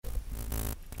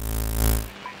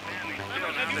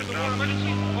use the word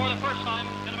emergency for the first time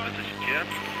in about... This is Jim,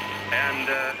 and,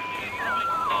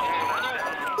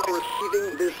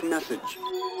 Receiving this message.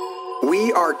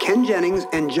 We are Ken Jennings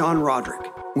and John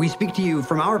Roderick. We speak to you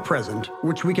from our present,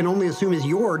 which we can only assume is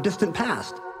your distant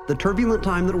past, the turbulent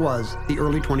time that was the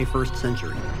early 21st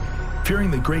century.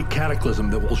 Fearing the great cataclysm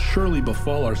that will surely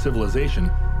befall our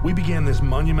civilization, we began this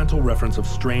monumental reference of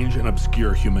strange and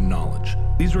obscure human knowledge.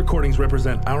 These recordings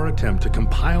represent our attempt to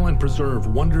compile and preserve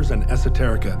wonders and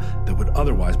esoterica that would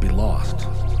otherwise be lost.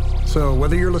 So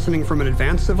whether you're listening from an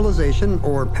advanced civilization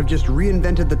or have just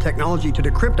reinvented the technology to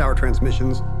decrypt our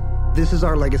transmissions, this is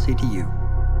our legacy to you.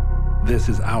 This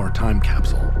is our time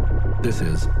capsule. This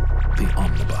is the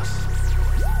Omnibus.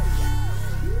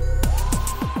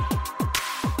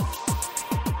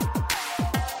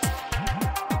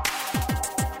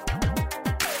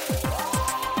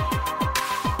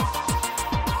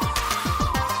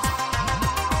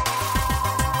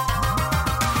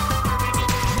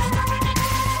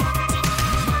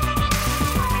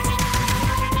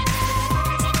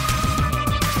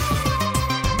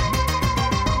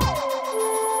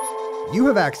 You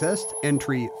have accessed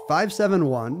entry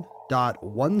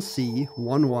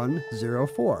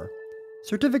 571.1C1104,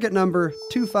 certificate number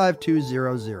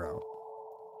 25200,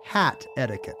 hat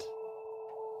etiquette.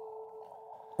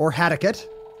 Or hattiquette,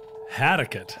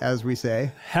 Hattiquette. as we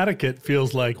say. Hattiquette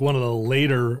feels like one of the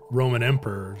later Roman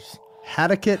emperors.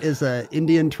 Hattiquette is an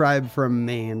Indian tribe from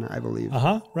Maine, I believe.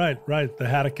 Right. The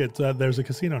Hattiquette, there's a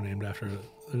casino named after it.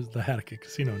 There's the Hattiquette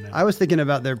Casino now. I was thinking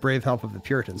about their brave help of the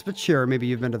Puritans, but sure, maybe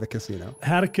you've been to the casino.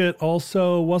 Hattiquette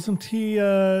also, wasn't he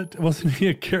a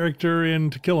character in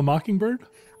To Kill a Mockingbird?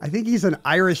 I think he's an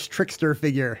Irish trickster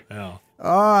figure. Yeah.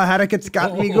 Oh, Hattiquette's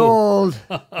got me gold.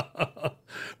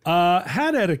 Hat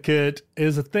etiquette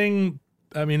is a thing,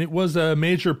 it was a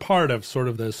major part of sort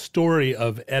of the story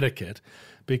of etiquette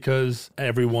because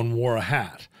everyone wore a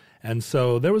hat. And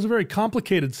so there was a very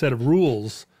complicated set of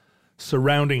rules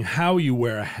surrounding how you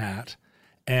wear a hat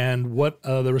and what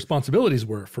the responsibilities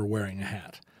were for wearing a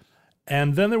hat.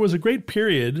 And then there was a great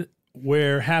period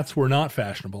where hats were not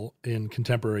fashionable in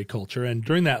contemporary culture. And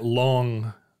during that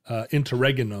long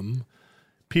interregnum,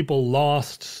 people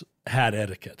lost hat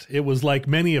etiquette. It was like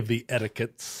many of the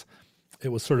etiquettes. It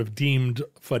was sort of deemed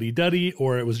fuddy-duddy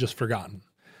or it was just forgotten.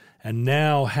 And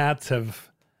now hats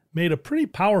have made a pretty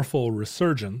powerful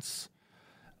resurgence,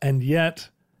 and yet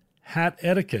hat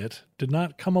etiquette did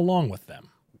not come along with them.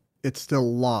 It's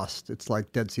still lost. It's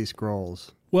like Dead Sea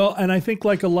Scrolls. Well, and I think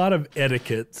like a lot of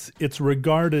etiquettes, it's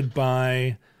regarded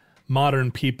by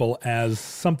modern people as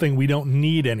something we don't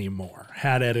need anymore.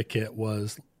 Hat etiquette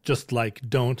was just like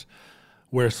don't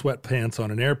wear sweatpants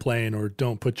on an airplane or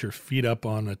don't put your feet up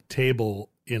on a table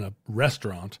in a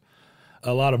restaurant.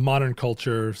 A lot of modern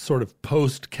culture, sort of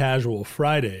post-casual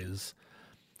Fridays,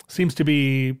 seems to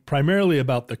be primarily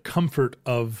about the comfort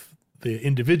of the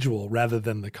individual rather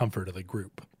than the comfort of the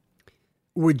group.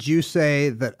 Would you say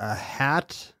that a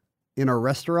hat in a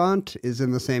restaurant is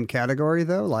in the same category,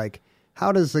 though? Like,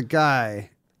 how does a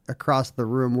guy across the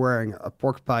room wearing a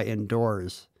pork pie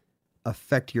indoors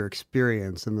affect your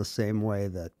experience in the same way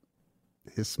that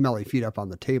his smelly feet up on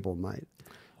the table might?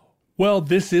 Well,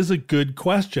 this is a good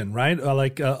question, right?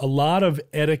 A lot of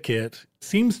etiquette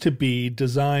seems to be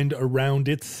designed around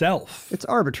itself. It's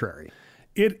arbitrary.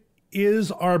 It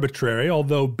is arbitrary,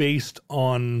 although based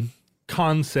on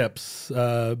concepts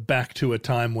back to a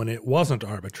time when it wasn't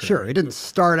arbitrary. Sure, it didn't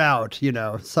start out,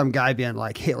 some guy being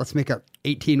like, hey, let's make up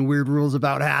 18 weird rules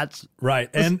about hats.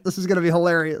 Right. This is going to be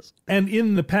hilarious. And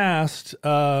in the past,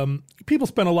 people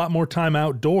spent a lot more time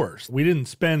outdoors. We didn't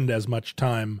spend as much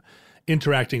time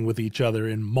interacting with each other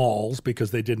in malls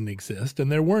because they didn't exist.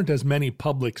 And there weren't as many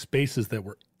public spaces that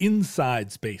were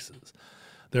inside spaces.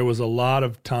 There was a lot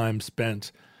of time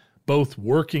spent both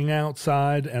working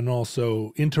outside and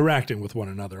also interacting with one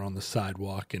another on the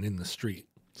sidewalk and in the street.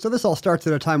 So this all starts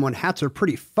at a time when hats are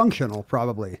pretty functional,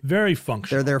 probably. Very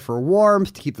functional. They're there for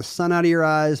warmth, to keep the sun out of your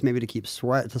eyes, maybe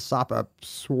to sop up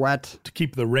sweat. To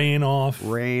keep the rain off.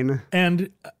 Rain.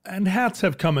 And hats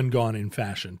have come and gone in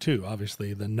fashion, too.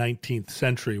 Obviously, the 19th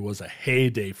century was a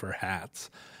heyday for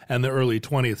hats, and the early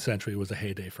 20th century was a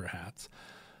heyday for hats.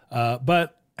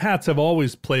 But hats have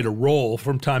always played a role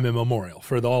from time immemorial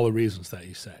for all the reasons that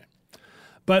you say.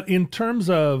 But in terms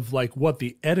of like what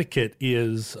the etiquette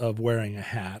is of wearing a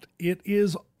hat, it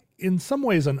is in some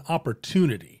ways an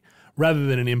opportunity rather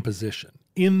than an imposition,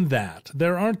 in that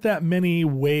there aren't that many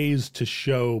ways to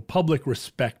show public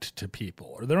respect to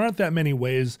people, or there aren't that many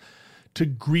ways to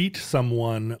greet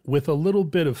someone with a little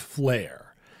bit of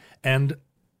flair. And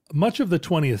much of the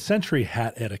 20th century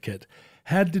hat etiquette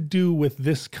had to do with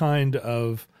this kind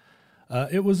of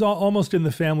it was almost in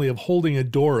the family of holding a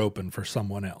door open for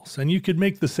someone else. And you could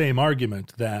make the same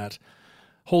argument that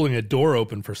holding a door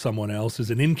open for someone else is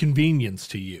an inconvenience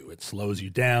to you. It slows you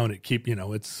down.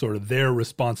 It's sort of their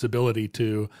responsibility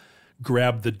to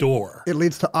grab the door. It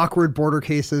leads to awkward border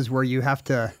cases where you have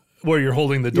to... Where you're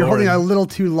holding the door. You're holding it a little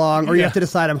too long, or you Yeah. have to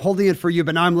decide, I'm holding it for you,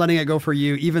 but now I'm letting it go for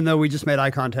you, even though we just made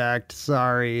eye contact.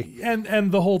 Sorry.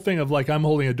 And the whole thing of like, I'm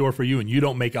holding a door for you and you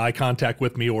don't make eye contact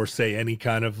with me or say any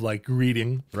kind of like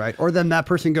greeting. Right. Or then that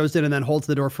person goes in and then holds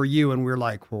the door for you, and we're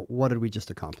like, well, what did we just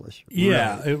accomplish?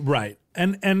 Yeah, Really? right.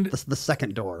 And This is the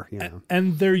second door, you know.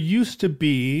 And there used to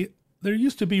be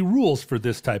rules for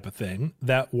this type of thing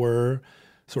that were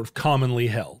sort of commonly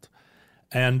held.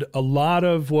 And a lot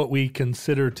of what we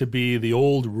consider to be the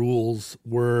old rules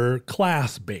were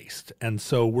class-based, and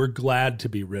so we're glad to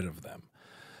be rid of them.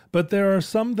 But there are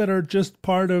some that are just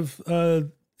part of,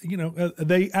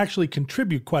 they actually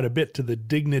contribute quite a bit to the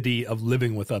dignity of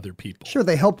living with other people. Sure,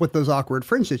 they help with those awkward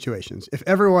fringe situations. If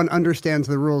everyone understands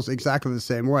the rules exactly the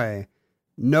same way,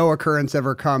 no occurrence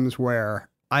ever comes where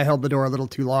I held the door a little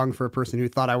too long for a person who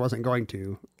thought I wasn't going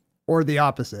to, or the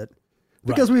opposite.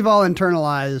 Because we've all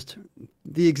internalized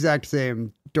the exact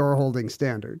same door holding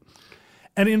standard.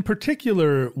 And in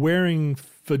particular, wearing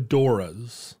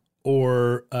fedoras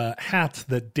or hats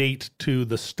that date to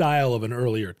the style of an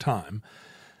earlier time,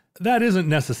 that isn't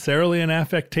necessarily an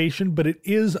affectation, but it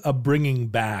is a bringing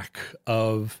back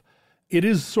of, it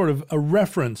is sort of a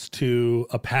reference to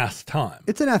a past time.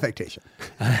 It's an affectation.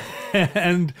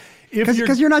 And if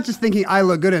Because you're not just thinking, I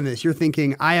look good in this. You're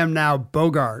thinking, I am now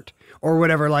Bogart or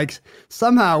whatever. Like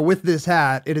somehow with this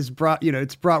hat, it is brought,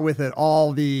 it's brought with it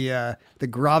all the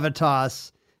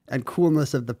gravitas and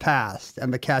coolness of the past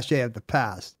and the cachet of the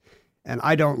past. And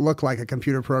I don't look like a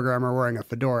computer programmer wearing a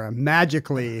fedora.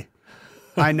 Magically,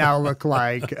 I now look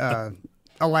like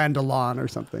Alain Delon or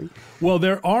something. Well,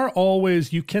 there are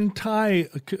always, you can tie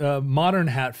modern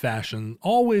hat fashion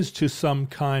always to some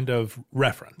kind of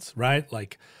reference, right?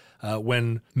 Like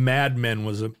when Mad Men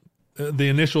was the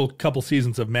initial couple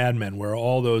seasons of Mad Men, where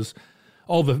all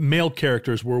the male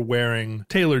characters were wearing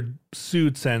tailored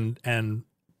suits and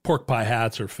pork pie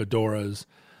hats or fedoras.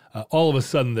 All of a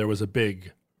sudden, there was a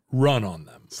big run on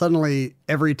them. Suddenly,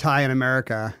 every tie in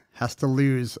America has to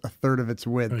lose a third of its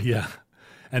width. Yeah.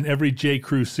 And every J.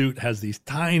 Crew suit has these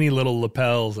tiny little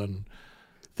lapels. And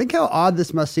think how odd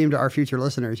this must seem to our future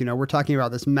listeners. We're talking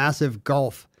about this massive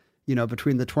gulf,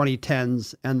 between the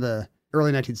 2010s and the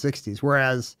early 1960s.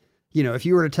 Whereas, if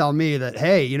you were to tell me that,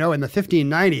 hey, in the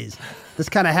 1590s, this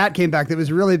kind of hat came back that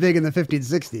was really big in the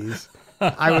 1560s,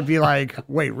 I would be like,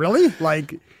 wait, really?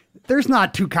 Like, there's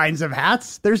not two kinds of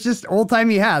hats. There's just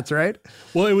old-timey hats, right?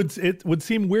 Well, it would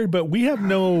seem weird, but we have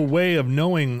no way of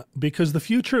knowing because the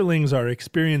futurelings are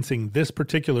experiencing this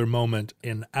particular moment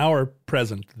in our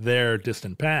present, their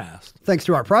distant past. Thanks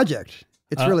to our project.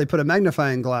 It's really put a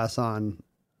magnifying glass on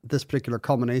this particular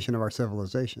culmination of our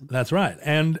civilization. That's right.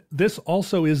 And this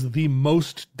also is the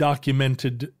most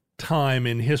documented time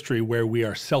in history where we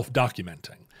are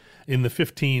self-documenting. In the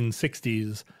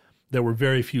 1560s, there were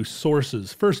very few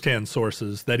sources, first-hand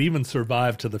sources, that even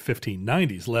survived to the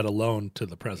 1590s, let alone to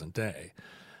the present day.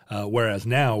 Whereas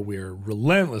now we're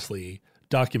relentlessly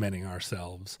documenting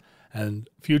ourselves, and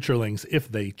futurelings,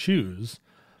 if they choose,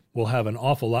 will have an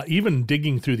awful lot, even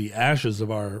digging through the ashes of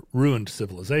our ruined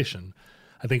civilization,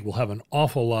 I think we'll have an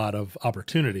awful lot of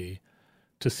opportunity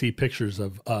to see pictures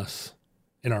of us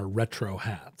in our retro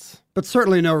hats. But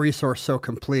certainly no resource so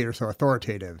complete or so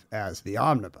authoritative as the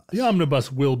omnibus. The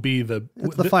omnibus will be the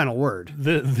final word.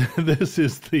 This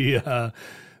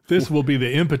will be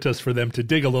the impetus for them to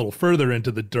dig a little further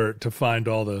into the dirt to find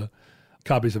all the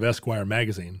copies of Esquire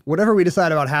magazine. Whatever we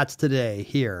decide about hats today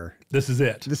here, this is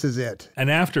it. This is it. And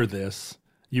after this,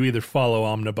 you either follow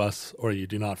omnibus or you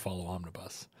do not follow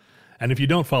omnibus. And if you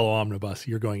don't follow omnibus,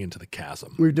 you're going into the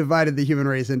chasm. We've divided the human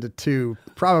race into two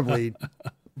probably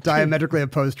diametrically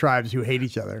opposed tribes who hate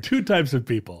each other. Two types of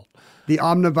people. The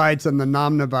omnibites and the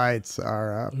nomnibites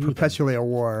are perpetually at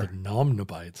war. The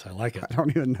nomnibites, I like it. I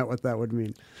don't even know what that would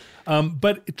mean.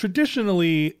 But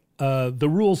traditionally, the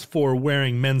rules for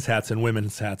wearing men's hats and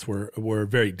women's hats were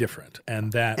very different.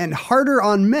 And harder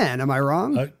on men, am I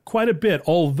wrong? Quite a bit,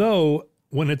 although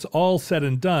when it's all said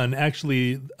and done,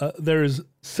 actually, there's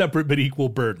separate but equal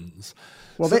burdens.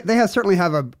 Well, they certainly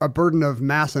have a burden of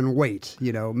mass and weight,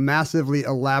 massively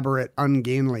elaborate,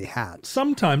 ungainly hats.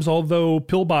 Sometimes, although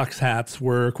pillbox hats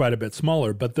were quite a bit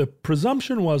smaller, but the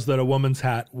presumption was that a woman's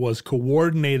hat was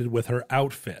coordinated with her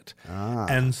outfit,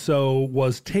 and so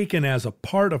was taken as a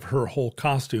part of her whole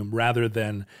costume rather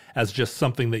than as just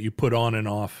something that you put on and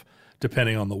off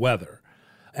depending on the weather.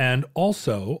 And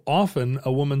also, often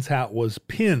a woman's hat was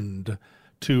pinned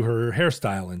to her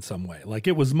hairstyle in some way. Like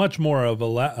it was much more of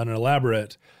an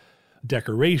elaborate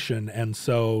decoration and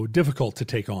so difficult to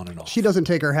take on and off. She doesn't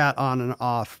take her hat on and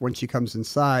off when she comes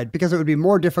inside because it would be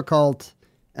more difficult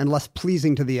and less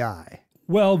pleasing to the eye.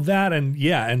 Well, that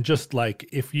and just like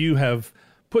if you have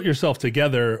put yourself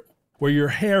together where your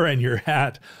hair and your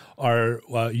hat are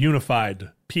a unified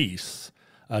piece,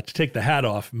 to take the hat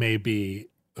off may be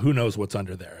who knows what's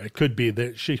under there. It could be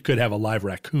that she could have a live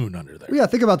raccoon under there. Yeah,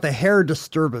 think about the hair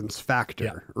disturbance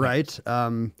factor, right?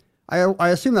 I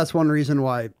assume that's one reason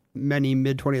why many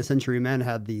mid-20th century men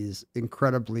had these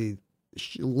incredibly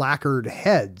lacquered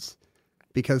heads,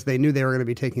 because they knew they were going to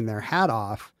be taking their hat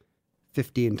off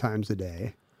 15 times a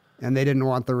day, and they didn't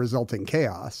want the resulting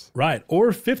chaos. Right,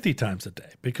 or 50 times a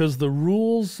day, because the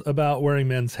rules about wearing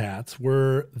men's hats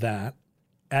were that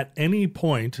at any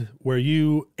point where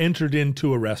you entered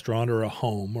into a restaurant or a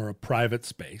home or a private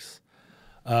space,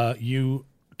 you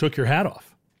took your hat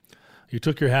off. You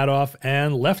took your hat off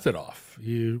and left it off.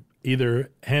 You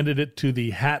either handed it to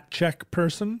the hat check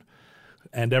person,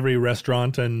 and every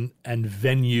restaurant and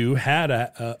venue had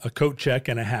a coat check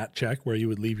and a hat check where you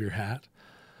would leave your hat,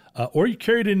 or you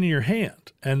carried it in your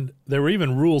hand. And there were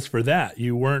even rules for that.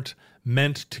 You weren't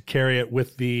meant to carry it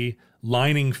with the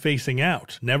lining facing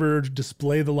out. Never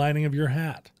display the lining of your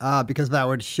hat. Because that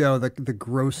would show the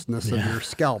grossness of your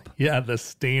scalp. Yeah, the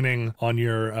staining on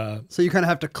your... So you kind of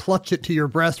have to clutch it to your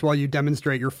breast while you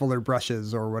demonstrate your fuller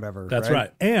brushes or whatever. That's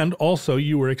right. And also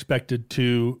you were expected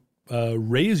to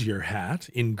raise your hat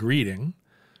in greeting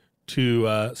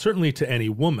to certainly to any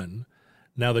woman.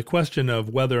 Now, the question of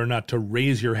whether or not to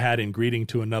raise your hat in greeting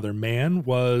to another man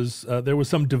was, there was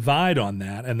some divide on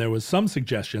that, and there was some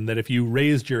suggestion that if you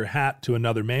raised your hat to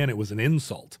another man, it was an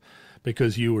insult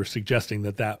because you were suggesting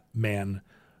that that man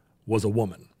was a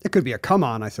woman. It could be a come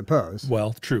on, I suppose.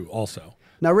 Well, true, also.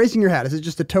 Now, raising your hat, is it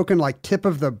just a token like tip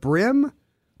of the brim,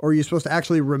 or are you supposed to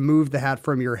actually remove the hat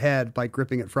from your head by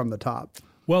gripping it from the top?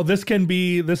 Well, this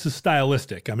is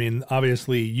stylistic. I mean,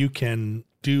 obviously, you can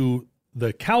do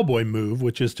the cowboy move,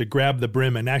 which is to grab the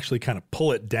brim and actually kind of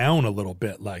pull it down a little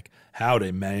bit, like,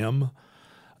 howdy, ma'am.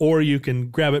 Or you can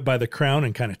grab it by the crown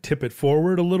and kind of tip it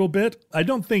forward a little bit. I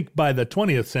don't think by the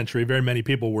 20th century, very many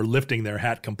people were lifting their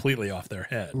hat completely off their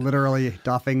head. Literally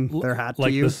doffing their hat to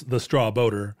you? Like the straw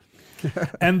boater.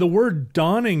 And the word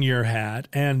donning your hat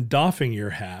and doffing your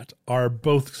hat are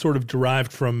both sort of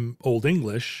derived from Old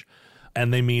English,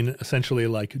 and they mean essentially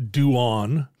like do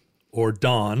on or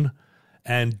don,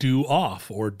 and do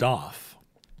off or doff.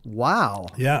 Wow.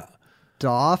 Yeah.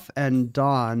 Doff and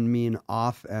don mean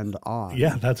off and on.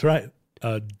 Yeah, that's right.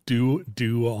 Do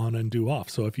on and do off.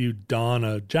 So if you don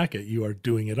a jacket, you are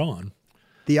doing it on.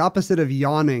 The opposite of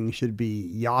yawning should be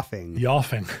yoffing.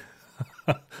 Yoffing.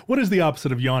 What is the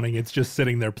opposite of yawning? It's just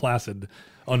sitting there placid,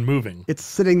 unmoving. It's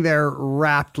sitting there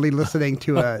raptly listening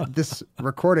to this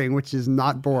recording, which is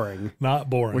not boring. Not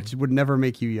boring. Which would never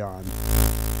make you yawn.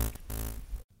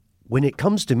 When it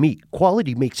comes to meat,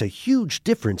 quality makes a huge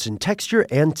difference in texture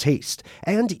and taste.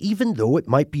 And even though it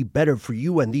might be better for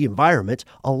you and the environment,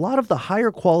 a lot of the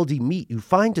higher quality meat you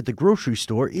find at the grocery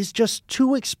store is just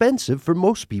too expensive for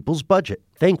most people's budget.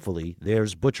 Thankfully,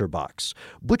 there's ButcherBox.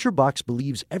 ButcherBox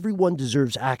believes everyone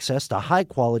deserves access to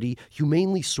high-quality,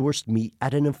 humanely sourced meat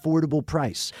at an affordable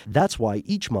price. That's why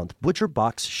each month,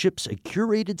 ButcherBox ships a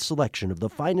curated selection of the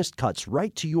finest cuts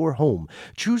right to your home.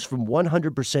 Choose from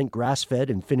 100%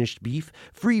 grass-fed and finished beef,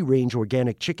 free-range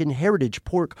organic chicken, heritage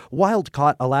pork,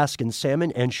 wild-caught Alaskan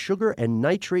salmon, and sugar and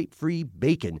nitrate-free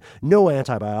bacon. No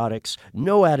antibiotics,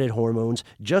 no added hormones,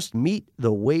 just meat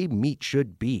the way meat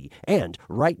should be. And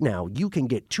right now, you can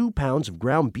get 2 pounds of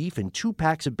ground beef and 2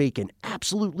 packs of bacon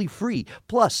absolutely free,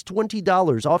 plus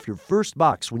 $20 off your first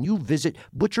box when you visit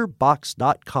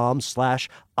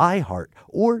butcherbox.com/iHeart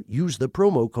or use the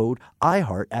promo code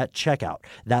iHeart at checkout.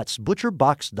 That's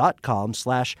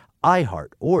butcherbox.com/iHeart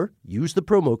or use the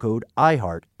promo code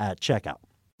iHeart at checkout.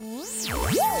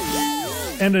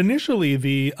 And initially,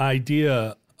 the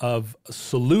idea of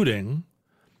saluting,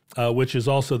 which is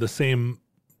also the same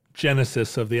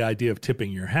genesis of the idea of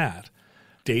tipping your hat,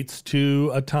 dates to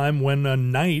a time when a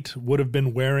knight would have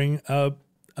been wearing a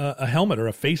helmet or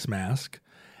a face mask,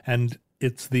 and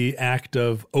it's the act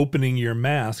of opening your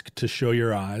mask to show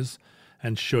your eyes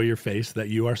and show your face that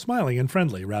you are smiling and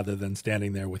friendly rather than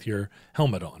standing there with your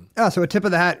helmet on. So a tip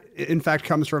of the hat, in fact,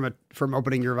 comes from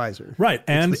opening your visor. Right.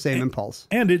 It's the same impulse.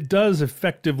 And it does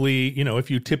effectively,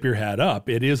 if you tip your hat up,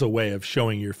 it is a way of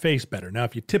showing your face better. Now,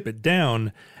 if you tip it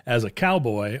down as a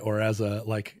cowboy or as a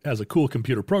cool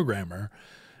computer programmer,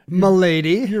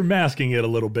 Milady. You're masking it a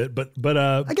little bit, but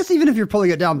I guess even if you're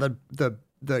pulling it down,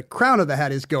 the crown of the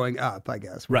hat is going up, I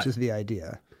guess, which Right. is the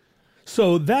idea.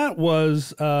 So that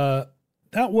was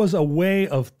a way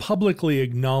of publicly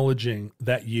acknowledging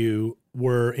that you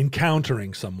were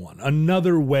encountering someone,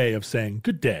 another way of saying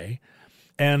good day.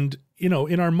 And,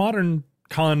 in our modern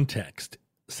context,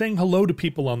 saying hello to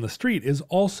people on the street is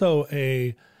also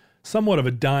somewhat of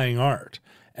a dying art.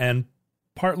 And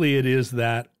partly it is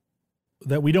that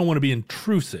we don't want to be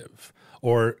intrusive,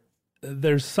 or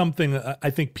there's something, I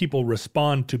think people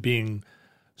respond to being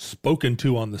spoken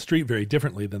to on the street very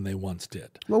differently than they once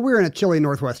did. Well, we're in a chilly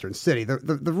northwestern city. The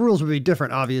rules would be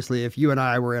different, obviously, if you and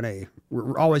I were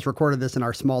we're always recorded this in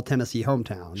our small Tennessee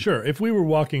hometown. Sure. If we were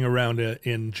walking around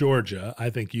in Georgia,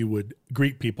 I think you would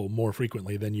greet people more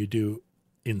frequently than you do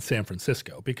in San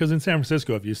Francisco. Because in San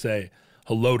Francisco, if you say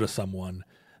hello to someone,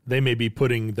 they may be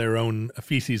putting their own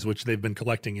feces, which they've been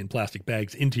collecting in plastic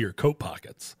bags, into your coat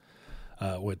pockets,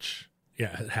 which...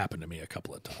 yeah, it happened to me a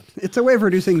couple of times. It's a way of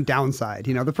reducing downside.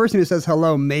 The person who says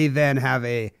hello may then have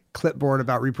a clipboard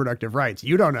about reproductive rights.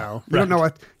 You don't know. You don't know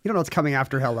what's coming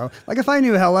after hello. Like if I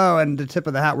knew hello and the tip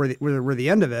of the hat were the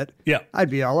end of it, Yeah.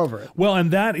 I'd be all over it. Well, and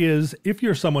that is, if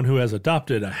you're someone who has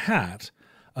adopted a hat,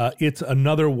 it's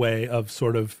another way of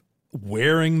sort of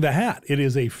wearing the hat. It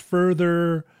is a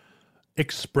further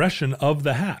expression of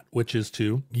the hat, which is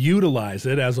to utilize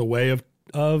it as a way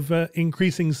of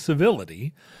increasing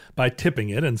civility by tipping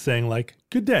it and saying like,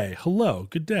 good day, hello,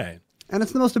 good day. And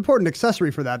it's the most important accessory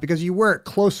for that because you wear it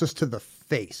closest to the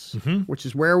face, which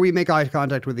is where we make eye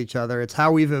contact with each other. It's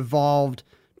how we've evolved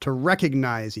to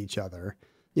recognize each other.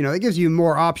 It gives you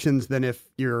more options than if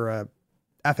your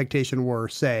affectation were,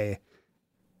 say,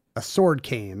 a sword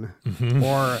cane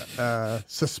or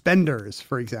suspenders,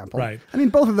 for example. Right. I mean,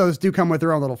 both of those do come with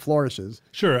their own little flourishes.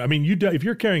 Sure. I mean, if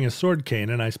you're carrying a sword cane,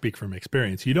 and I speak from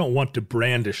experience, you don't want to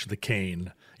brandish the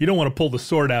cane. You don't want to pull the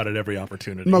sword out at every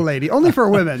opportunity. Milady, only for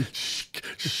women.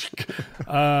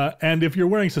 And if you're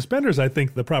wearing suspenders, I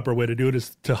think the proper way to do it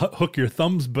is to hook your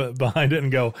thumbs behind it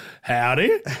and go,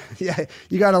 howdy. Yeah,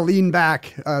 you got to lean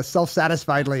back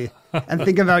self-satisfiedly and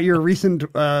think about your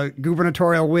recent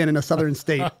gubernatorial win in a southern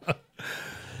state.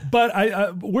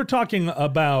 But we're talking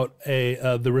about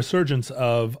the resurgence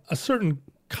of a certain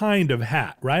kind of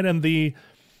hat, right? And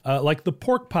like the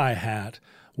pork pie hat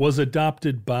was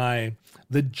adopted by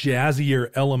the jazzier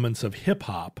elements of hip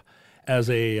hop as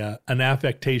an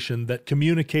affectation that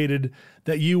communicated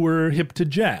that you were hip to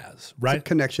jazz, right? It's a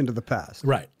connection to the past.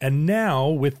 Right. And now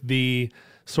with the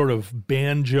sort of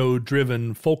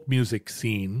banjo-driven folk music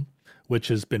scene, which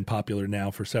has been popular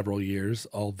now for several years,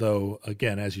 although,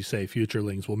 again, as you say,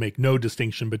 futurelings will make no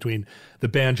distinction between the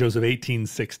banjos of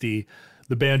 1860,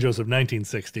 the banjos of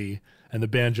 1960, and the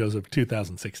banjos of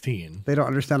 2016. They don't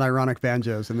understand ironic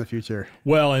banjos in the future.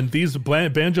 Well, and these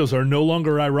banjos are no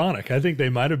longer ironic. I think they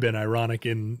might have been ironic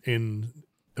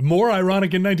more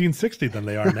ironic in 1960 than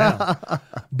they are now.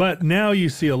 But now you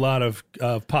see a lot of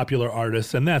popular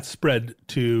artists, and that's spread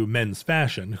to men's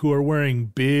fashion, who are wearing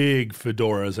big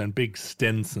fedoras and big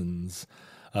Stensons,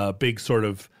 big sort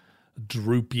of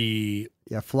droopy,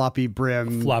 floppy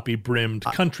brimmed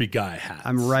country guy hats.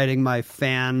 I'm riding my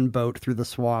fan boat through the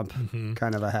swamp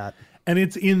kind of a hat. And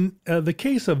it's in the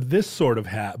case of this sort of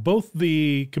hat, both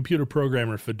the computer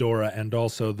programmer fedora and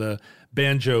also the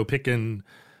banjo picking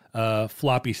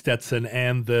floppy Stetson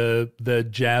and the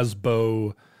jazz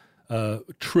bow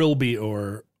trilby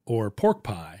or pork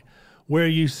pie, where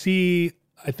you see,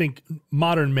 I think,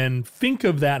 modern men think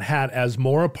of that hat as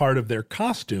more a part of their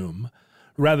costume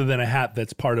rather than a hat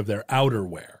that's part of their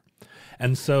outerwear.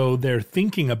 And so their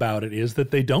thinking about it is that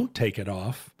they don't take it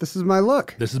off. This is my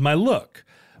look. This is my look.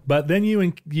 But then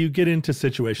you get into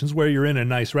situations where you're in a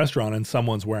nice restaurant and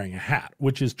someone's wearing a hat,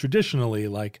 which is traditionally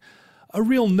like a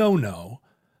real no-no.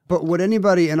 But would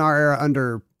anybody in our era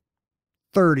under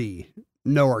 30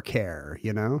 know or care,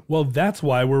 Well, that's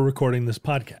why we're recording this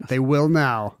podcast. They will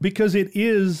now. Because it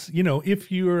is,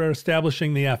 if you are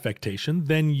establishing the affectation,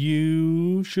 then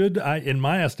you should, in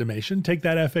my estimation, take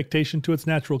that affectation to its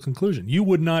natural conclusion. You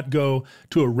would not go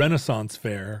to a Renaissance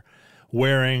fair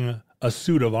wearing a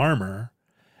suit of armor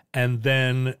and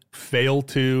then fail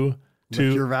to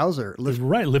lift your visor.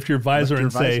 Lift your visor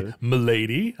and say, visor.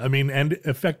 "Milady." I mean, and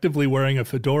effectively wearing a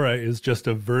fedora is just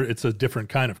it's a different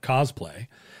kind of cosplay.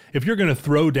 If you're going to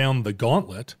throw down the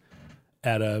gauntlet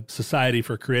at a Society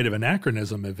for Creative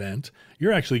Anachronism event,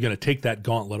 you're actually going to take that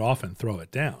gauntlet off and throw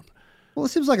it down. Well, it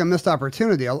seems like a missed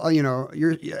opportunity.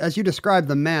 As you described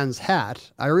the man's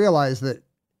hat, I realize that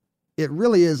it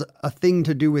really is a thing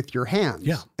to do with your hands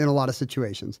in a lot of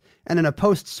situations. And in a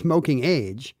post-smoking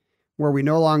age, where we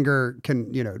no longer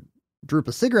can, droop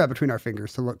a cigarette between our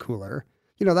fingers to look cooler.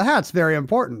 The hat's very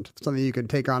important. It's something you can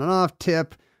take on and off,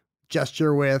 tip,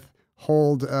 gesture with,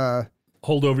 hold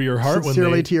over your heart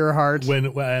sincerely to your heart.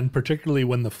 And particularly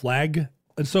when the flag.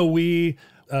 And so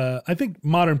I think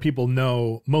modern people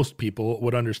know, most people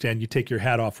would understand you take your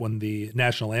hat off when the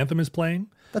national anthem is playing.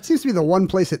 That seems to be the one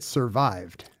place it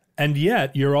survived. And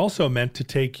yet you're also meant to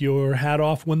take your hat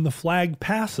off when the flag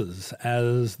passes,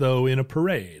 as though in a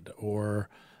parade or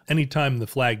anytime the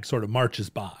flag sort of marches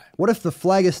by. What if the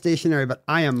flag is stationary, but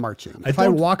I am marching? If I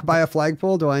walk by a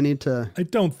flagpole, do I need to? I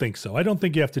don't think so. I don't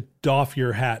think you have to doff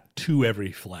your hat to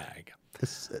every flag.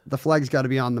 The flag's got to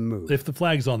be on the move. If the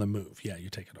flag's on the move, yeah, you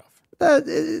take it off.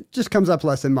 It just comes up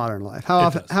less in modern life.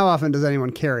 How often does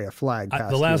anyone carry a flag past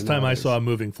the last time nowadays? I saw a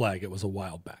moving flag, it was a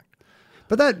while back.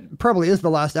 But that probably is the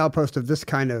last outpost of this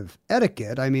kind of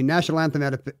etiquette. I mean, national anthem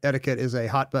etiquette is a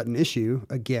hot button issue,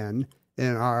 again,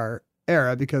 in our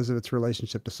era because of its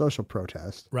relationship to social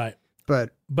protest. Right.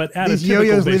 But at these a typical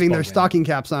yo-yos leaving baseball their game. stocking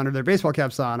caps on or their baseball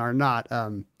caps on are not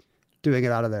doing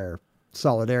it out of their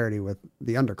solidarity with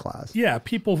the underclass. Yeah,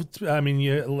 people,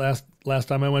 last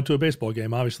time I went to a baseball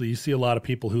game, obviously you see a lot of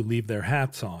people who leave their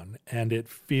hats on, and it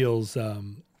feels,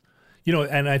 and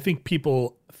I think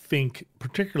people think,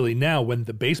 particularly now when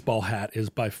the baseball hat is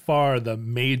by far the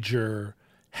major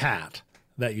hat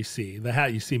that you see, the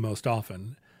hat you see most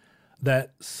often,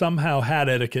 that somehow hat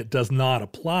etiquette does not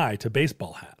apply to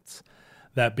baseball hats.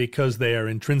 That because they are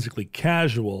intrinsically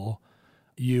casual,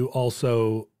 you're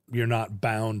not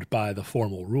bound by the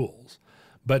formal rules.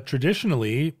 But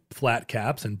traditionally, flat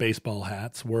caps and baseball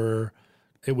hats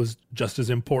it was just as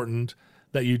important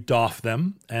that you doff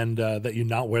them and that you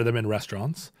not wear them in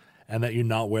restaurants and that you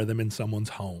not wear them in someone's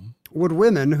home. Would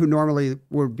women who normally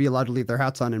would be allowed to leave their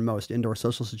hats on in most indoor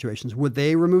social situations, would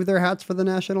they remove their hats for the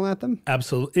national anthem?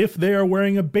 Absolutely. If they are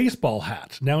wearing a baseball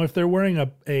hat. Now, if they're wearing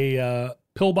a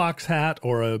pillbox hat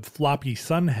or a floppy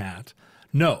sun hat,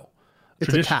 no.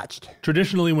 It's attached.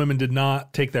 Traditionally, women did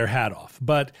not take their hat off.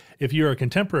 But if you're a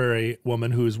contemporary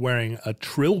woman who is wearing a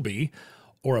trilby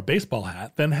or a baseball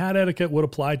hat, then hat etiquette would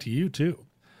apply to you too.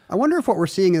 I wonder if what we're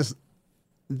seeing is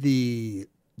the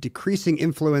decreasing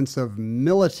influence of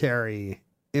military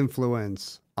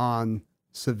influence on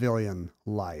civilian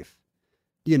life.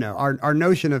 Our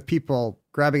notion of people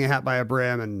grabbing a hat by a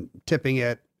brim and tipping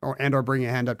it or bringing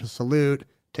a hand up to salute,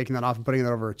 taking that off and putting it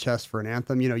over a chest for an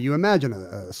anthem. You imagine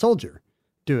a soldier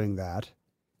doing that.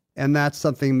 And that's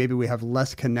something maybe we have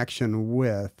less connection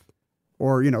with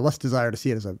or, less desire to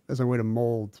see it as a way to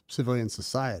mold civilian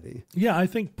society. Yeah, I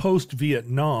think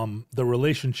post-Vietnam, the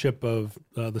relationship of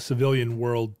the civilian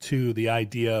world to the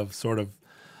idea of sort of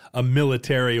a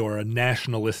military or a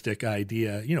nationalistic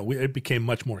idea, it became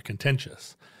much more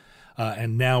contentious.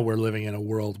 And now we're living in a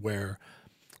world where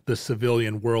the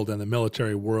civilian world and the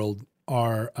military world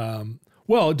are,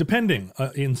 depending.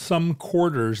 In some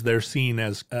quarters, they're seen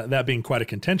as that being quite a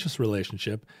contentious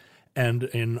relationship. And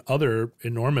in other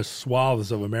enormous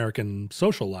swaths of American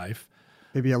social life,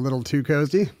 maybe a little too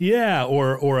cozy. Yeah,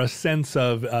 or a sense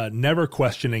of never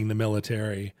questioning the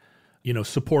military,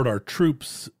 support our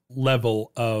troops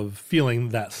level of feeling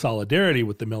that solidarity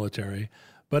with the military.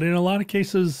 But in a lot of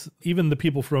cases, even the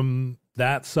people from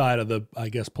that side of the,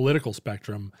 political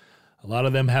spectrum, a lot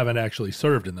of them haven't actually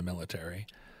served in the military.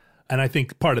 And I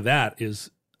think part of that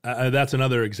is, that's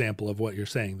another example of what you're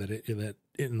saying, that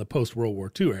in the post-World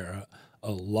War II era,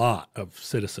 a lot of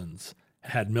citizens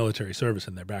had military service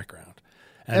in their background.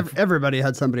 And everybody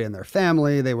had somebody in their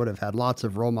family. They would have had lots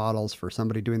of role models for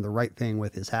somebody doing the right thing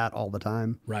with his hat all the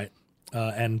time. Right.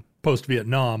 And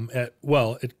post-Vietnam, it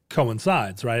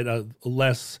coincides, right? A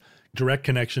less direct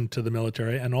connection to the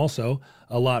military and also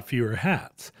a lot fewer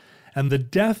hats. And the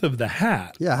death of the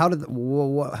hat. Yeah,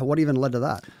 what even led to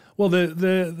that? Well,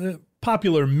 the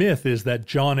popular myth is that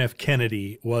John F.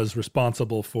 Kennedy was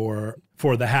responsible for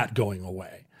the hat going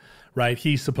away, right?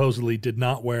 He supposedly did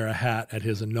not wear a hat at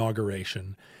his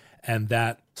inauguration, and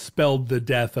that spelled the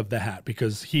death of the hat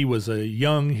because he was a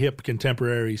young, hip,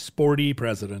 contemporary, sporty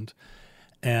president,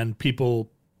 and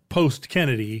people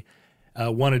post-Kennedy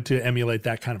wanted to emulate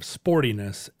that kind of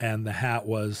sportiness, and the hat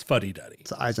was fuddy-duddy.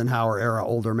 It's Eisenhower-era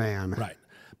older man. Right.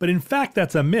 But in fact,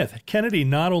 that's a myth. Kennedy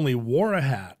not only wore a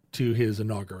hat to his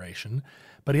inauguration,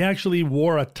 but he actually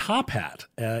wore a top hat.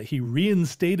 He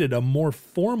reinstated a more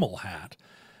formal hat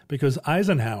because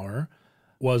Eisenhower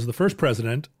was the first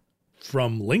president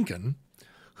from Lincoln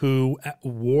who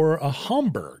wore a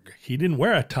Homburg. He didn't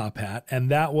wear a top hat,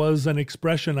 and that was an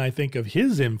expression, I think, of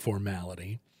his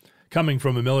informality. Coming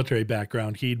from a military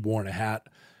background, he'd worn a hat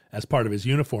as part of his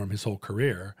uniform his whole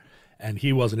career. And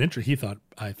he wasn't interested. He thought,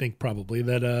 I think probably,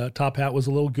 that a top hat was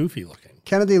a little goofy looking.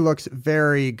 Kennedy looks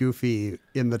very goofy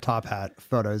in the top hat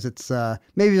photos. It's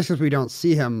maybe just because we don't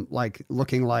see him like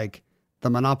looking like the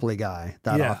Monopoly guy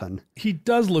that often. He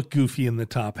does look goofy in the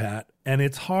top hat, and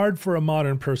it's hard for a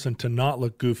modern person to not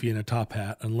look goofy in a top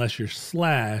hat unless you're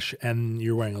Slash and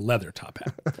you're wearing a leather top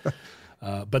hat.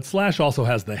 But Slash also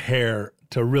has the hair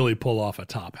to really pull off a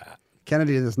top hat.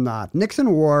 Kennedy does not.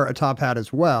 Nixon wore a top hat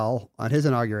as well on his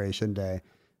inauguration day.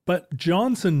 But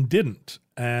Johnson didn't.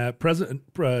 President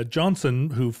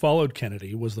Johnson, who followed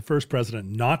Kennedy, was the first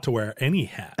president not to wear any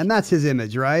hat. And that's his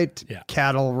image, right? Yeah.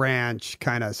 Cattle ranch,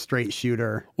 kind of straight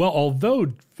shooter. Well,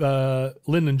 although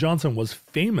Lyndon Johnson was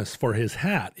famous for his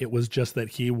hat, it was just that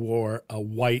he wore a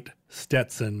white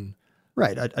Stetson.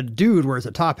 Right. A dude wears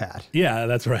a top hat. Yeah,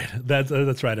 that's right.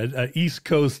 That's right. A East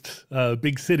Coast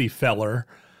big city feller,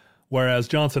 whereas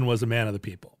Johnson was a man of the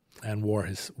people and wore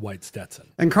his white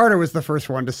Stetson. And Carter was the first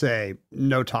one to say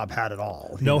no top hat at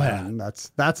all. No hat. And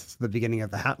that's the beginning of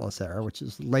the hatless era, which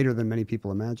is later than many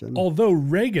people imagine. Although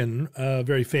Reagan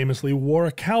very famously wore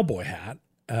a cowboy hat,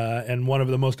 and one of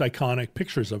the most iconic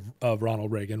pictures of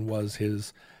Ronald Reagan was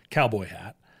his cowboy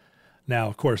hat. Now,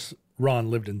 of course,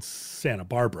 Ron lived in Santa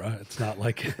Barbara. It's not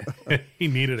like he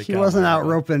needed a cowboy. He wasn't out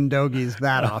roping dogies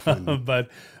that often.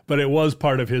 but it was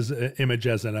part of his image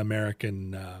as an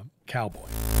American cowboy.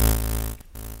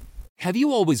 Have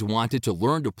you always wanted to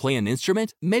learn to play an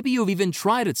instrument? Maybe you've even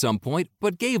tried at some point,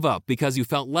 but gave up because you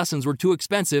felt lessons were too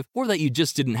expensive or that you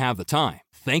just didn't have the time.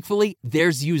 Thankfully,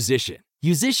 there's Musician.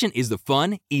 Musician is the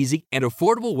fun, easy, and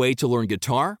affordable way to learn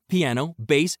guitar, piano,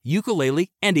 bass, ukulele,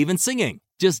 and even singing.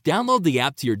 Just download the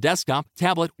app to your desktop,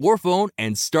 tablet, or phone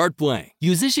and start playing.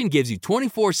 Musician gives you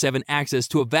 24/7 access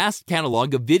to a vast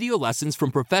catalog of video lessons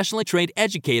from professionally trained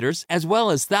educators, as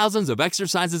well as thousands of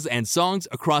exercises and songs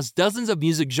across dozens of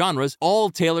music genres,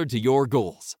 all tailored to your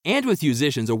goals. And with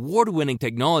Musician's award-winning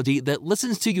technology that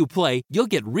listens to you play, you'll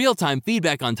get real-time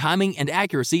feedback on timing and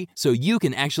accuracy so you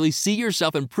can actually see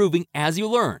yourself improving as you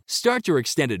learn. Start your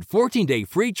extended 14-day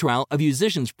free trial of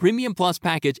Musician's Premium Plus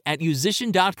package at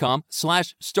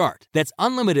musician.com/start. That's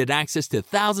unlimited access to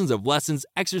thousands of lessons,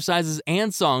 exercises,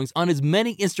 and songs on as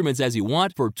many instruments as you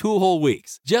want for 2 whole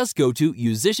weeks. Just go to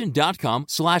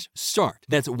musician.com/start.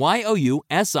 That's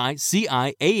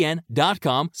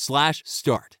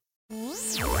YOUSICIAN.com/start.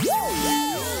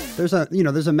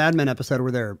 There's a Mad Men episode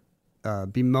where they're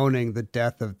bemoaning the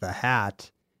death of the hat,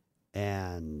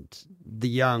 and the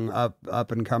young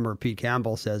up and comer Pete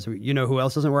Campbell says, "You know who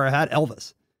else doesn't wear a hat?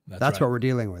 Elvis." That's right. what we're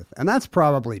dealing with. And that's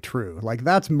probably true. Like,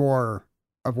 that's more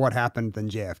of what happened than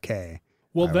JFK.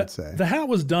 Well, I would say. The hat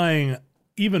was dying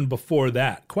even before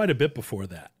that, quite a bit before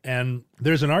that. And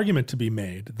there's an argument to be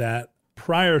made that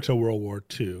prior to World War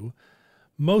II,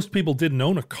 most people didn't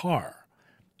own a car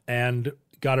and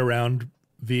got around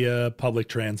via public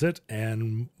transit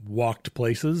and walked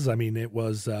places. I mean, it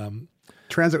was...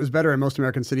 Transit was better in most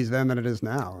American cities then than it is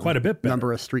now. Quite a bit better.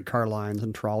 Number of streetcar lines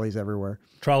and trolleys everywhere.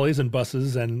 Trolleys and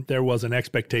buses, and there was an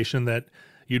expectation that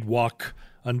you'd walk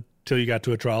until you got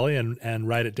to a trolley and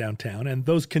ride it downtown. And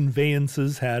those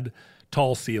conveyances had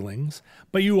tall ceilings,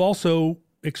 but you also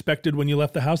expected when you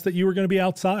left the house that you were going to be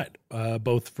outside,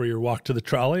 both for your walk to the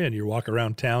trolley and your walk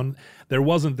around town. There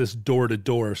wasn't this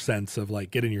door-to-door sense of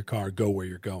like, get in your car, go where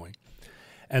you're going.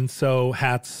 And so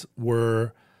hats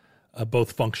were...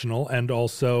 both functional, and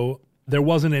also there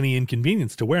wasn't any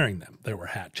inconvenience to wearing them. There were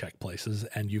hat check places,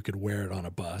 and you could wear it on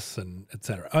a bus, and et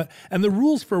cetera. And the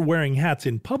rules for wearing hats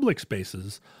in public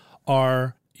spaces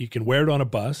are you can wear it on a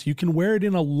bus, you can wear it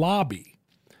in a lobby,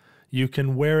 you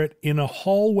can wear it in a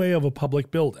hallway of a public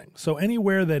building. So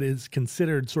anywhere that is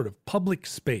considered sort of public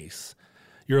space,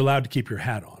 you're allowed to keep your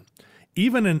hat on.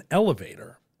 Even an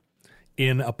elevator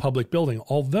in a public building,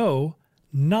 although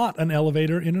not an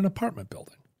elevator in an apartment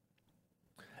building.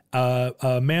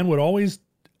 A man would always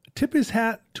tip his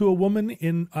hat to a woman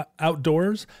in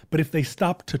outdoors, but if they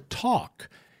stopped to talk,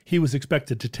 he was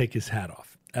expected to take his hat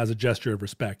off as a gesture of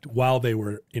respect while they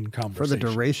were in conversation. For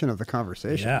the duration of the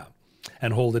conversation. Yeah.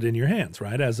 And hold it in your hands,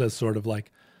 right? As a sort of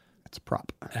like... It's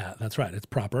prop. That's right. It's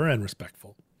proper and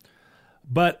respectful.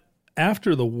 But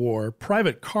after the war,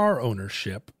 private car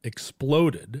ownership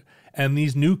exploded, and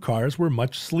these new cars were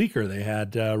much sleeker. They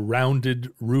had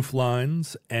rounded roof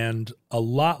lines and a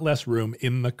lot less room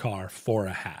in the car for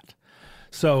a hat.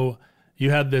 So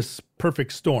you had this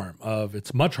perfect storm of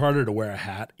it's much harder to wear a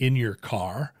hat in your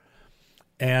car,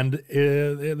 and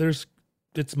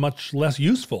it's much less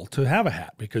useful to have a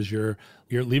hat because you're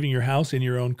leaving your house in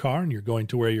your own car and you're going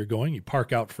to where you're going. You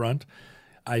park out front.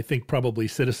 I think probably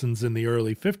citizens in the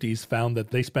early 50s found that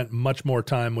they spent much more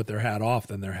time with their hat off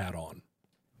than their hat on.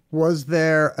 Was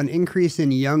there an increase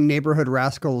in young neighborhood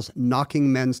rascals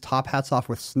knocking men's top hats off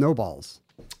with snowballs?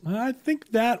 I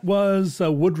think that was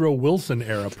a Woodrow Wilson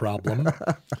era problem.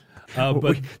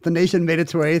 But The nation made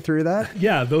its way through that?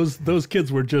 yeah, those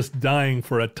kids were just dying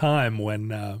for a time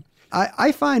when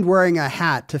I find wearing a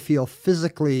hat to feel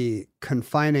physically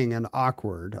confining and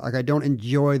awkward. Like, I don't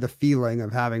enjoy the feeling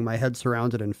of having my head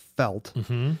surrounded in felt.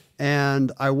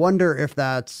 And I wonder if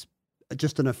that's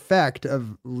just an effect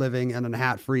of living in a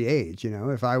hat-free age,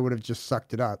 if I would have just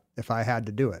sucked it up if I had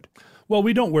to do it. well,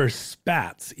 we don't wear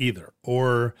spats either,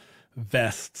 or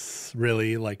vests,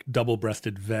 really, like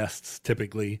double-breasted vests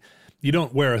typically. You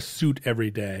don't wear a suit every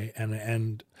day,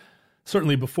 and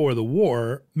certainly before the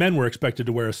war, men were expected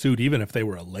to wear a suit even if they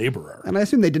were a laborer. And I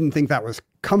assume they didn't think that was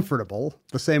comfortable,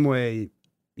 the same way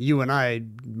you and I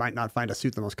might not find a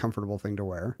suit the most comfortable thing to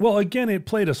wear. Well, again, it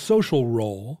played a social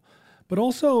role, but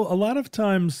also a lot of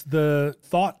times the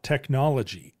thought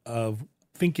technology of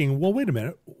thinking, well, wait a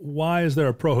minute, why is there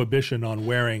a prohibition on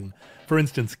wearing, for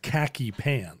instance, khaki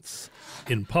pants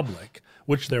in public,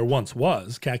 which there once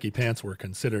was. Khaki pants were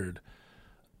considered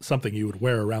something you would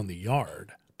wear around the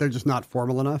yard. They're just not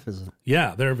formal enough, is it?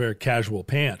 Yeah, they're a very casual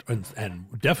pant, and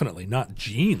definitely not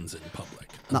jeans in public.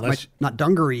 Not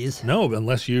dungarees. No,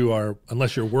 unless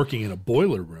you're working in a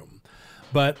boiler room.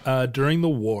 But during the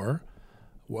war,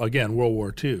 again, World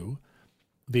War II,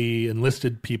 the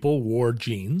enlisted people wore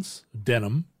jeans,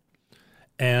 denim,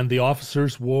 and the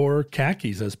officers wore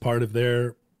khakis as part of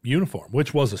their uniform,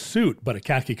 which was a suit, but a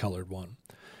khaki-colored one.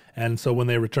 And so when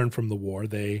they returned from the war,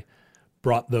 they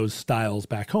brought those styles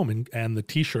back home, and the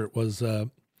T-shirt was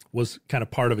kind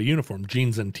of part of a uniform.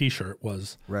 Jeans and T-shirt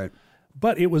was. Right.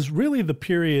 But it was really the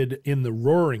period in the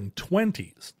Roaring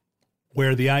 '20s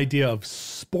where the idea of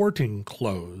sporting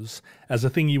clothes as a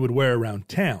thing you would wear around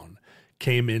town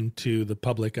came into the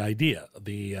public idea.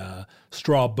 The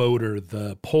straw boater,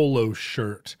 the polo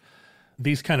shirt,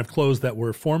 these kind of clothes that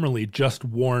were formerly just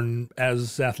worn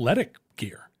as athletic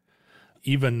gear.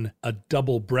 Even a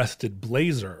double-breasted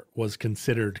blazer was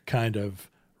considered kind of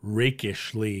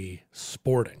rakishly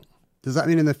sporting. Does that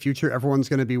mean in the future everyone's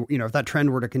going to be, if that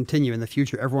trend were to continue in the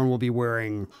future, everyone will be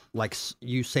wearing like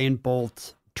Usain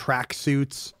Bolt track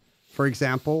suits, for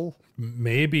example?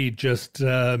 Maybe just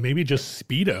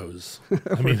Speedos.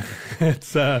 I mean,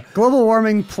 it's Global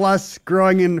warming plus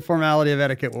growing informality of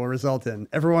etiquette will result in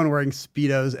everyone wearing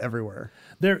Speedos everywhere.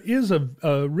 There is a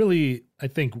really, I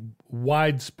think,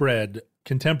 widespread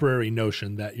contemporary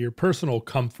notion that your personal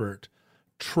comfort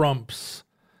trumps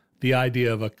the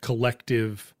idea of a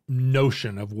collective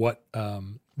notion of what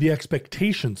the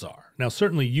expectations are. Now,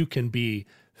 certainly you can be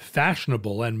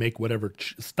fashionable and make whatever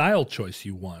style choice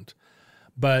you want,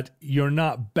 but you're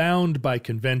not bound by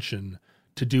convention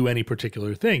to do any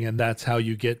particular thing. And that's how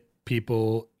you get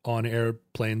people on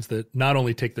airplanes that not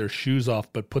only take their shoes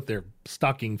off, but put their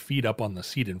stocking feet up on the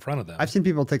seat in front of them. I've seen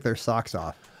people take their socks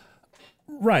off.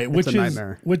 Right, It's a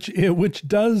nightmare. which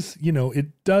does,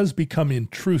 it does become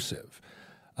intrusive.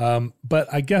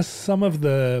 But I guess some of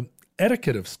the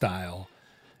etiquette of style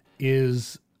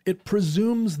is it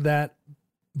presumes that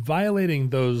violating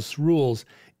those rules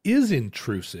is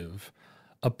intrusive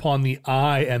upon the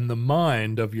eye and the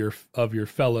mind of your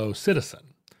fellow citizen.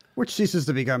 Which ceases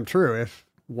to become true if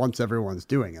once everyone's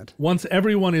doing it. Once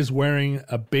everyone is wearing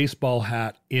a baseball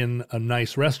hat in a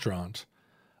nice restaurant,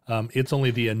 it's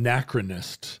only the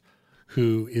anachronist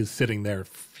who is sitting there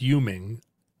fuming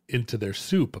into their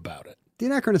soup about it. The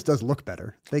anachronist does look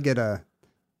better. They get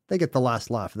the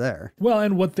last laugh there. Well,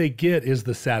 and what they get is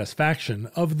the satisfaction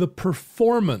of the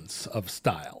performance of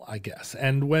style, I guess.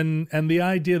 And the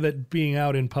idea that being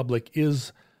out in public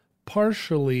is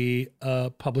partially a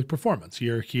public performance.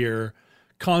 You're here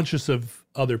conscious of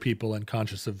other people and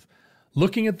conscious of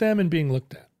looking at them and being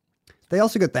looked at. They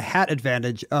also get the hat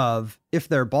advantage of, if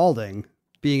they're balding,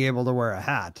 being able to wear a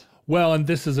hat. Well, and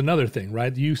this is another thing,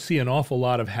 right? You see an awful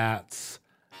lot of hats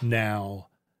now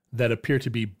that appear to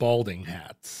be balding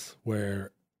hats,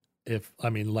 where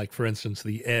like for instance,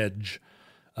 The Edge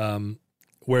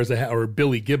wears a hat, or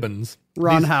Billy Gibbons.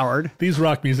 Ron Howard. These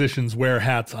rock musicians wear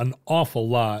hats an awful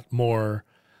lot more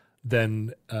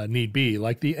than need be.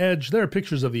 Like The Edge, there are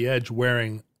pictures of The Edge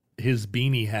wearing his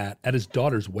beanie hat at his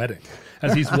daughter's wedding.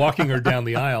 As he's walking her down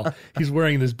the aisle, he's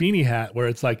wearing this beanie hat where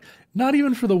it's like, not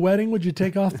even for the wedding would you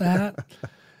take off the hat?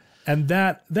 And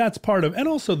that's part of, and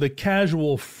also the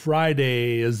casual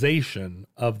Fridayization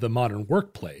of the modern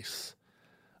workplace.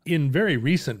 In very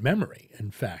recent memory,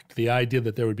 in fact, the idea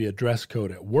that there would be a dress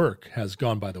code at work has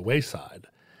gone by the wayside.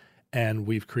 And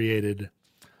we've created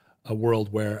a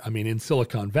world where, in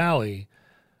Silicon Valley,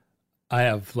 I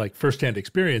have like firsthand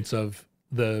experience of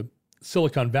the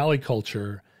Silicon Valley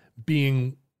culture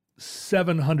being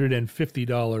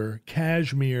 $750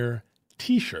 cashmere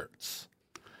T-shirts,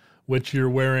 which you're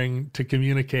wearing to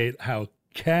communicate how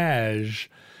cash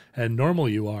and normal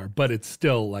you are, but it's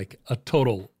still like a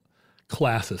total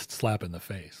classist slap in the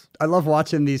face. I love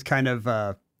watching these kind of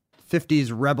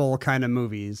 50s rebel kind of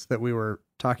movies that we were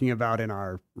talking about in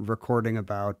our recording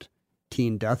about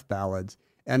teen death ballads,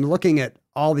 and looking at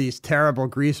all these terrible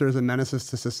greasers and menaces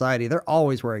to society. They're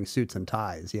always wearing suits and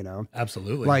ties, you know?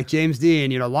 Absolutely. Like James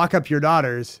Dean, lock up your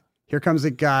daughters. Here comes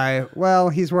a guy. Well,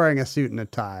 he's wearing a suit and a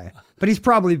tie, but he's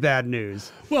probably bad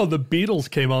news. Well, the Beatles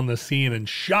came on the scene and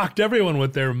shocked everyone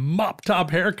with their mop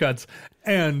top haircuts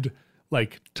and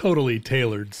like totally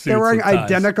tailored suits. They're wearing and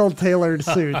ties. identical tailored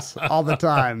suits all the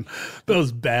time.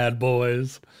 Those bad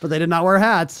boys. But they did not wear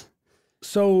hats.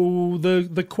 So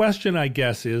the question, I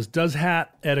guess, is, does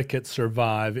hat etiquette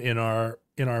survive in our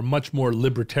much more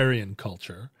libertarian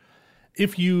culture?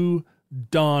 If you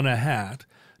don a hat,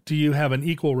 do you have an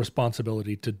equal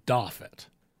responsibility to doff it?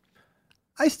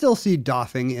 I still see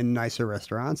doffing in nicer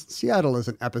restaurants. Seattle is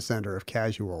an epicenter of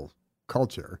casual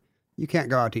culture. You can't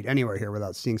go out to eat anywhere here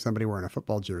without seeing somebody wearing a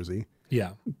football jersey.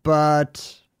 Yeah.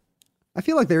 But I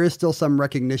feel like there is still some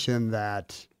recognition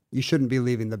that you shouldn't be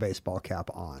leaving the baseball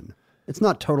cap on. It's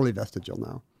not totally vestigial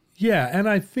now. Yeah, and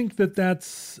I think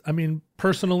that's,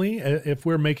 personally, if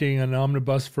we're making an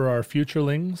omnibus for our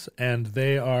futurelings and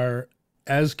they are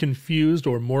as confused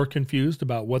or more confused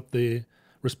about what the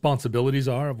responsibilities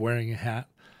are of wearing a hat,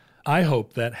 I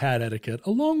hope that hat etiquette,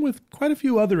 along with quite a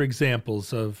few other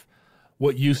examples of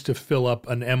what used to fill up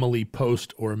an Emily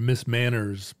Post or Miss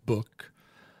Manners book,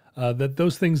 that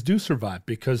those things do survive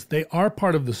because they are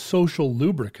part of the social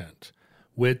lubricant,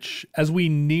 which, as we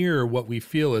near what we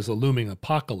feel is a looming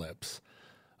apocalypse,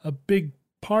 a big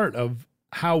part of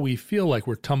how we feel like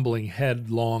we're tumbling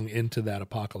headlong into that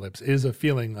apocalypse is a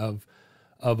feeling of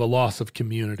a loss of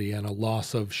community and a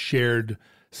loss of shared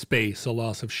space, a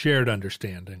loss of shared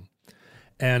understanding.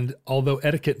 And although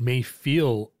etiquette may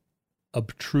feel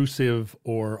obtrusive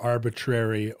or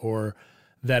arbitrary or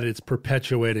that it's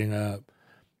perpetuating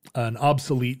an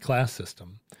obsolete class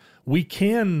system, we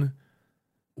can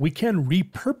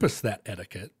repurpose that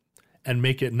etiquette and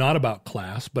make it not about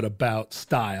class, but about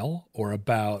style or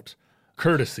about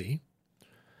courtesy.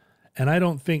 And I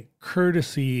don't think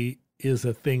courtesy is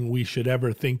a thing we should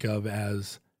ever think of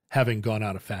as having gone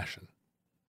out of fashion.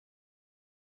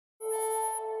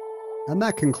 And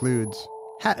that concludes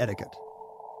hat etiquette.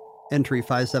 Entry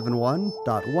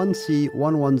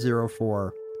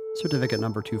 571.1C1104, certificate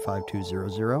number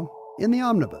 25200, in the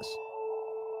omnibus.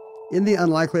 In the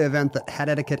unlikely event that hat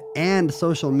etiquette and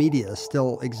social media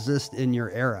still exist in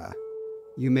your era,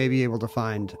 you may be able to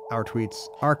find our tweets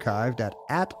archived at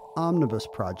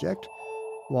 @OmnibusProject,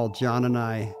 while John and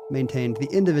I maintained the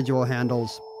individual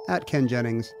handles at Ken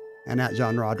Jennings and at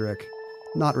John Roderick,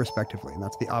 not respectively. And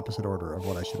that's the opposite order of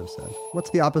what I should have said.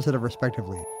 What's the opposite of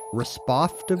respectively?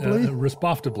 Respoftably?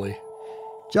 Respoftably.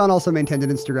 John also maintained an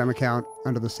Instagram account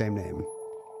under the same name.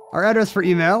 Our address for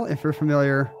email, if you're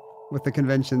familiar with the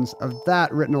conventions of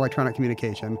that written electronic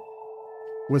communication,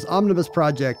 was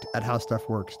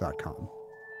omnibusproject@howstuffworks.com.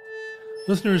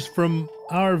 Listeners, from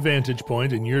our vantage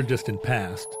point in your distant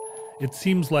past, it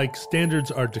seems like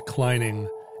standards are declining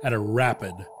at a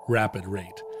rapid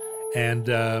rate.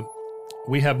 And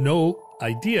we have no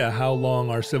idea how long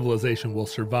our civilization will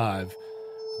survive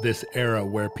this era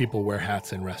where people wear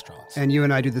hats in restaurants. And you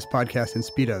and I do this podcast in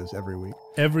Speedos every week.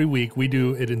 Every week we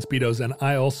do it in Speedos, and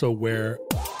I also wear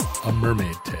a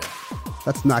mermaid tail.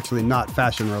 That's actually not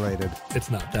fashion related. It's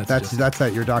not. That's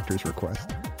at your doctor's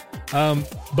request.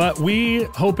 But we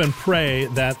hope and pray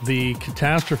that the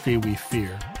catastrophe we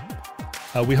fear,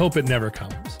 we hope it never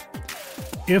comes.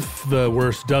 If the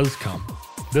worst does come,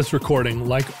 this recording,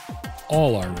 like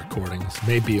all our recordings,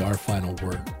 may be our final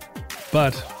word.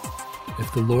 But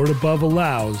if the Lord above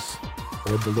allows,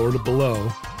 or the Lord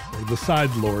below, or the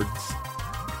side lords,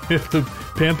 if the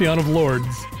pantheon of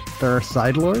lords... There are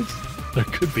side lords? There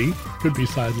could be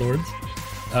side lords.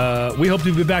 We hope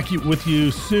to be back with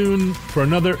you soon for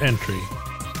another entry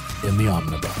in the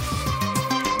Omnibus.